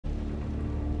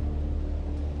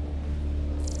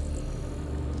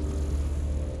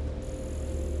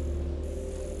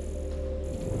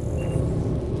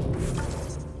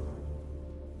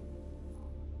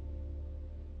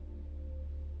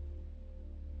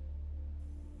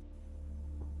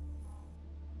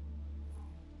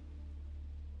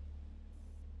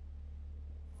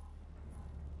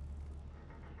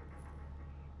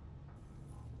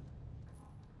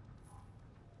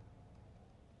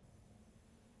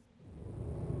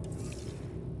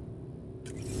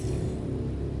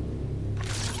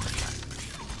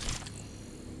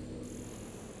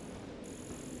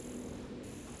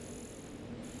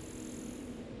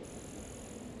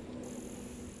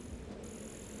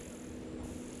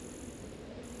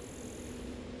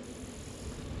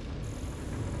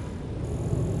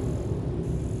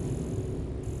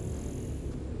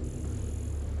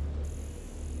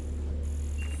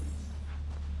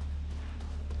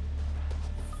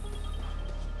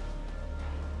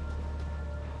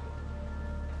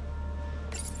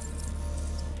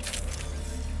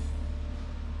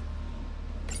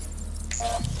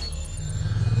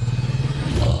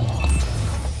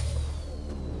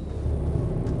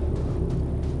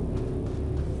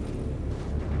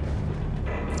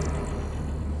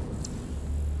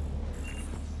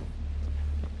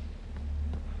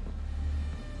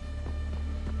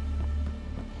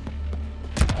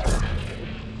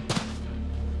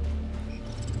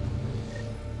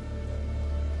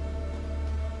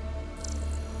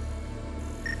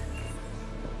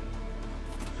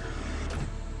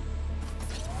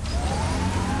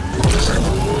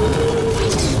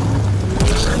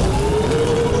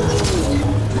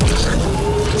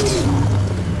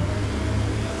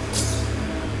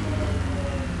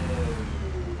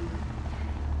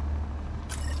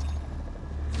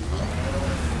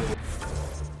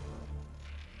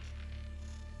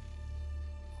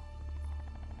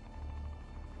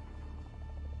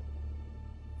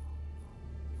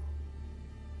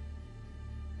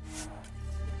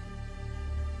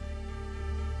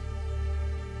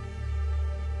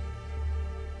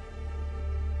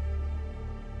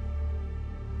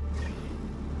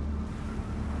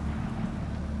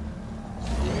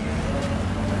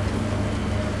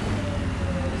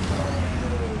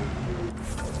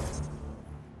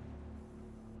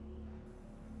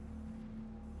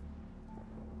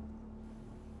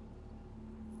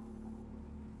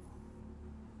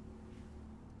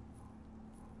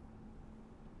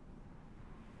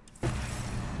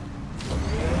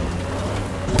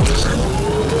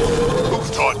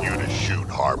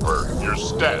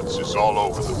stance is all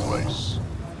over the place.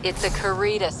 It's a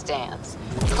Karita stance.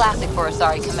 Classic for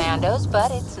Asari commandos,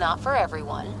 but it's not for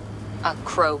everyone. A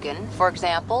Krogan, for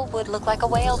example, would look like a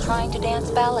whale trying to dance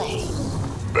ballet.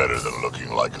 Better than looking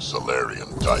like a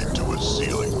Solarian tied to a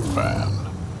ceiling fan.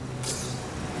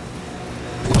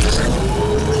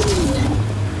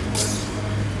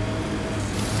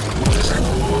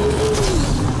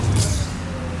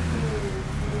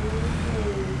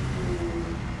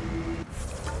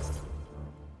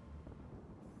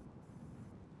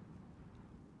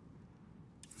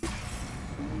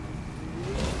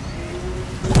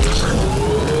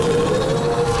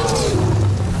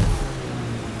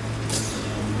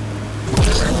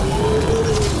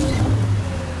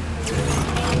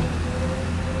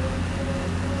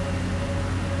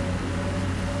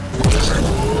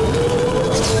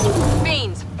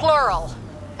 Fiends, plural.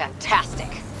 Fantastic.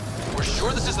 We're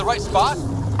sure this is the right spot?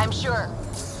 I'm sure.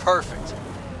 Perfect.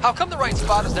 How come the right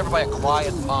spot is never by a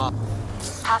quiet mob?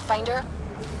 Pathfinder,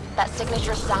 that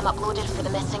signature Sam uploaded for the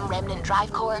missing remnant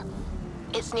drive core,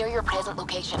 it's near your present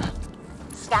location.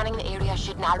 Scanning the area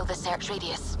should narrow the search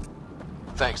radius.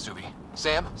 Thanks, Subi.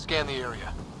 Sam, scan the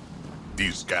area.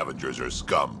 These scavengers are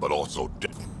scum, but also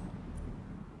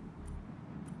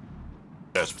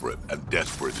desperate, and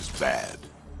desperate is bad.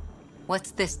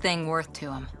 What's this thing worth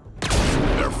to him?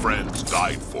 Their friends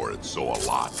died for it, so a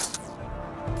lot.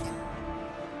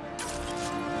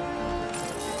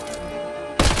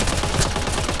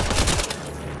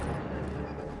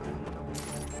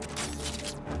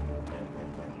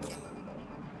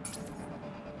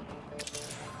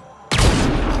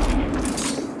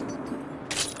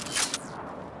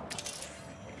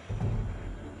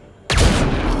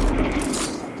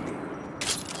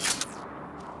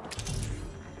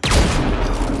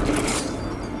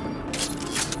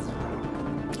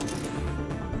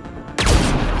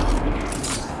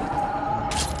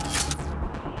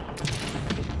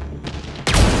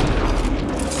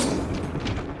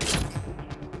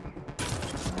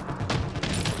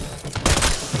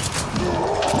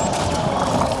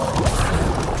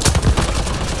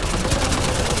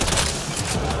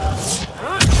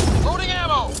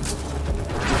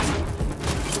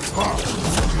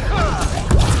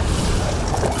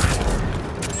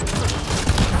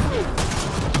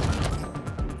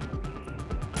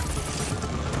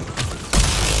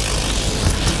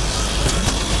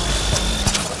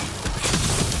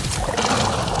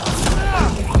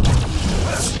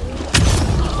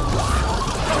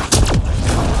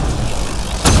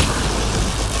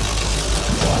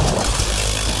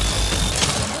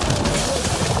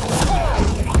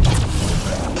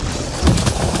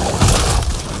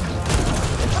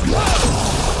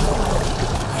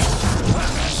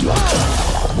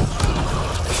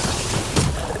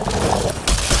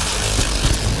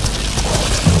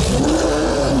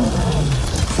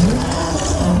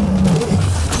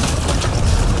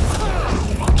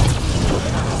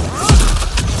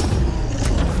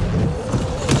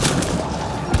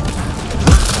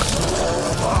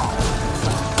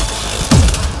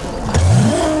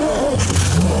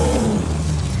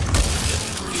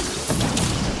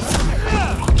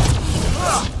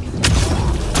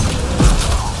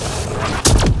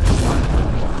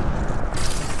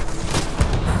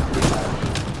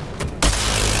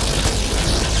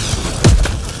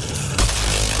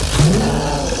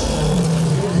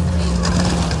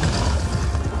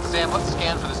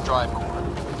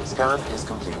 Scan is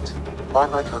complete. By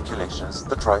my calculations,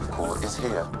 the drive core is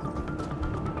here.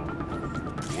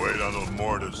 Wait until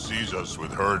Morta sees us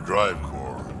with her drive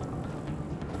core.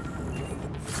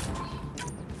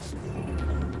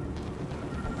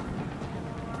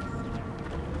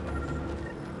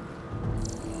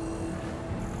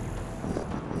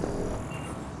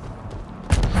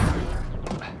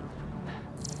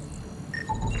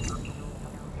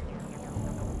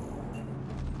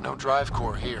 No drive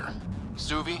core here.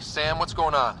 Suvi, Sam, what's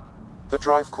going on? The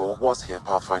drive core was here,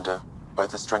 Pathfinder, by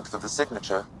the strength of the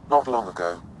signature, not long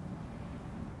ago.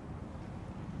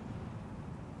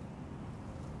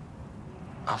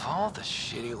 Of all the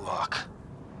shitty luck.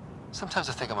 Sometimes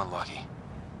I think I'm unlucky.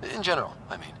 In general,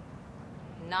 I mean.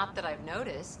 Not that I've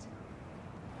noticed.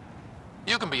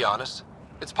 You can be honest.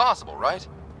 It's possible, right?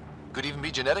 Could even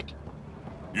be genetic.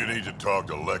 You need to talk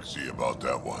to Lexi about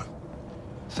that one.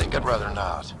 Think I'd rather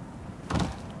not.